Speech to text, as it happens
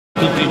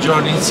tutti i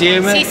giorni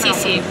insieme. Sì, sì,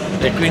 sì.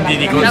 E quindi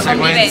di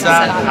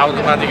conseguenza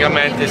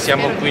automaticamente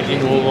siamo qui di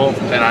nuovo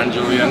per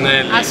Angelo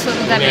Iannelli,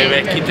 nei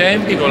vecchi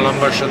tempi, con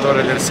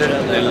l'ambasciatore del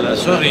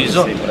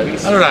Sorriso.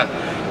 Allora,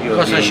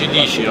 cosa ci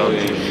dici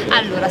oggi?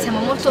 Allora, siamo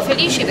molto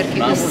felici perché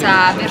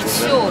questa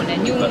versione,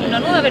 una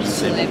nuova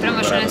versione del Premio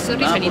Ambasciatore del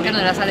Sorriso all'interno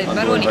della Sala dei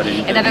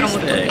Baroni è davvero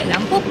molto bella,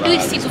 un po' più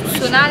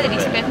istituzionale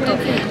rispetto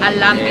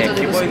all'ambito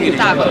dello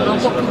spettacolo,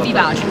 un po' più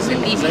vivace,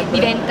 quindi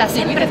diventa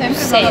sempre più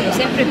serio,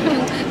 sempre più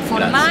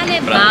formale,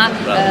 ma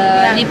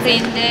ne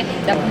prende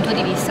dal punto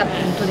di vista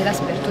appunto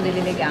dell'aspetto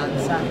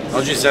dell'eleganza.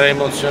 Oggi sarei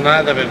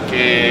emozionata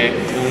perché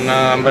un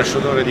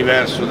ambasciatore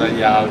diverso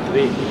dagli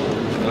altri,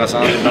 la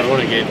Sala dei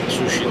Baroni, che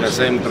suscita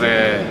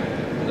sempre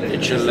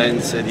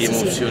eccellenze di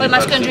emozioni. Sì. Poi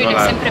Maschio Angioino è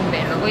sempre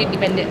bello, poi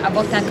dipende a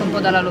volte anche un po'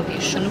 dalla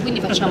location,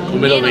 quindi facciamo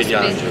come lo vedi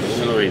Angelo?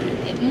 Come lo vedi?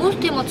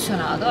 Molto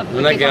emozionato.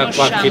 Non è che ha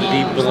qualche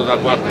libro da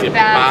qualche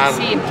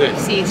parte?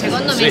 Sì,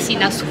 secondo me sì,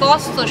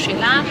 nascosto ce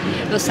l'ha,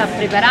 lo sta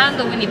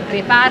preparando, quindi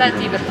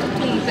preparati per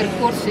tutto un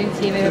percorso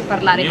insieme per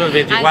parlare. Io il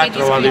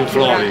 24 vado in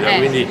Florida,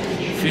 quindi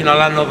fino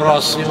all'anno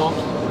prossimo.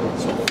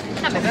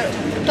 Vabbè, però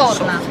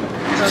torna.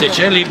 Se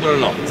c'è il libro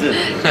no.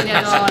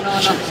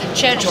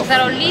 Ci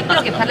sarà un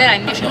libro che parlerà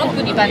invece non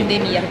più di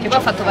pandemia, perché poi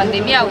ho fatto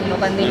pandemia 1,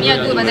 pandemia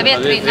 2, pandemia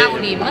 3,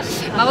 Naulim,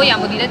 ma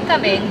vogliamo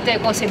direttamente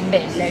cose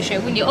belle, cioè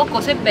quindi o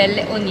cose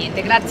belle o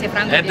niente. Grazie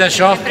Franco, e da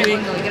Cioffi,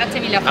 grazie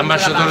mille a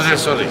ambasciatore del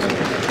Sorriso.